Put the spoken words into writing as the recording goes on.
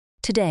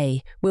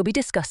Today, we'll be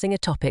discussing a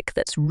topic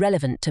that's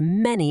relevant to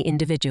many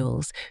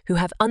individuals who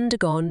have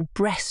undergone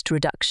breast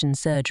reduction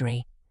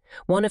surgery.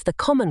 One of the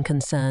common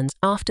concerns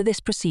after this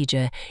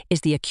procedure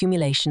is the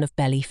accumulation of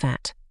belly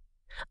fat.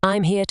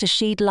 I'm here to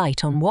shed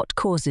light on what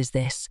causes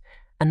this,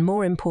 and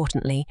more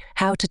importantly,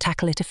 how to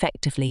tackle it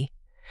effectively.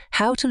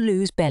 How to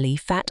lose belly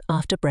fat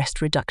after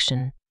breast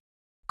reduction.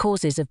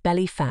 Causes of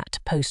belly fat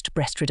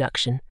post-breast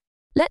reduction.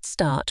 Let's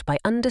start by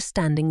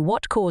understanding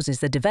what causes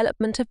the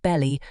development of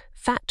belly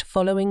fat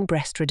following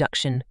breast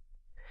reduction.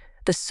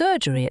 The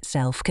surgery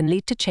itself can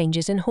lead to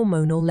changes in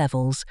hormonal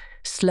levels,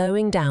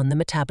 slowing down the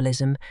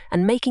metabolism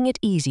and making it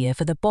easier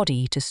for the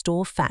body to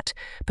store fat,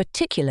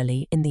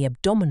 particularly in the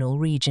abdominal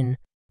region.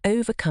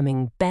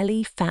 Overcoming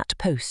belly fat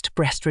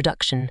post-breast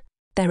reduction.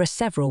 There are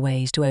several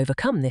ways to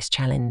overcome this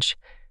challenge.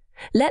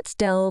 Let's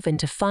delve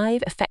into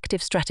 5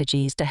 effective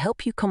strategies to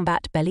help you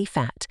combat belly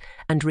fat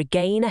and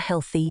regain a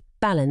healthy,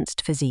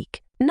 balanced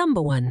physique.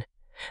 Number 1.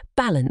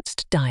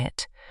 Balanced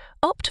diet.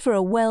 Opt for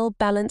a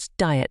well-balanced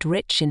diet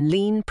rich in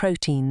lean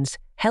proteins,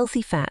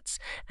 healthy fats,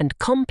 and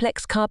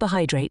complex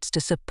carbohydrates to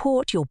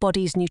support your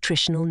body's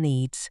nutritional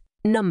needs.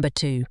 Number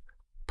 2.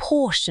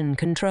 Portion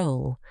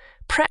control.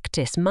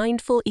 Practice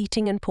mindful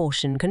eating and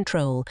portion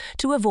control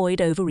to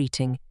avoid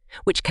overeating,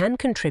 which can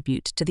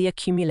contribute to the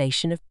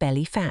accumulation of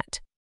belly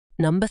fat.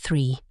 Number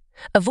 3.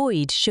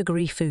 Avoid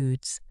sugary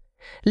foods.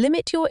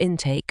 Limit your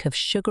intake of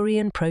sugary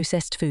and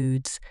processed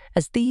foods,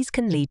 as these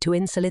can lead to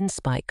insulin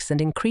spikes and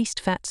increased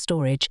fat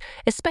storage,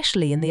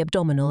 especially in the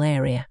abdominal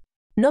area.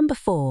 Number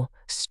 4.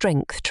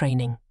 Strength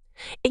training.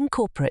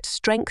 Incorporate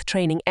strength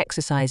training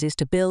exercises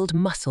to build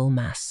muscle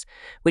mass,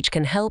 which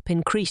can help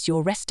increase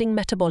your resting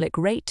metabolic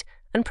rate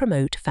and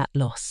promote fat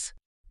loss.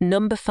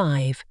 Number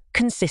 5.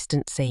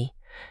 Consistency.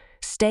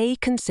 Stay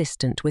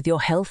consistent with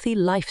your healthy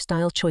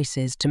lifestyle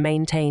choices to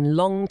maintain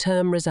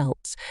long-term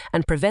results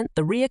and prevent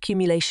the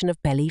reaccumulation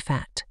of belly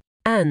fat.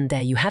 And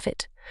there you have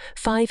it,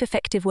 5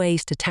 effective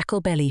ways to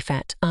tackle belly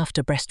fat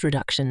after breast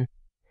reduction.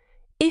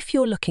 If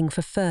you're looking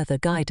for further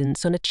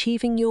guidance on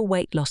achieving your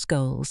weight loss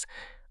goals,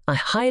 I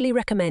highly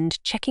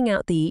recommend checking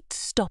out the Eat,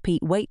 Stop,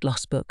 Eat weight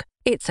loss book.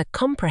 It's a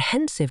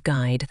comprehensive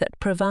guide that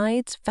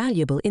provides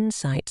valuable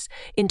insights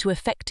into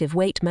effective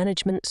weight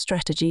management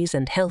strategies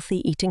and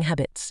healthy eating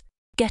habits.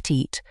 Get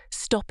Eat,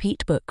 Stop,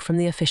 Eat book from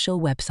the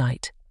official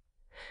website.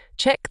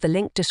 Check the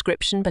link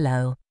description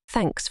below.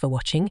 Thanks for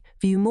watching.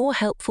 View more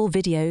helpful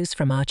videos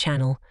from our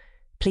channel.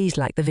 Please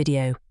like the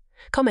video,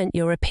 comment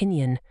your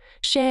opinion,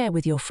 share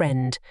with your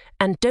friend,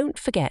 and don't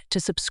forget to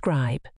subscribe.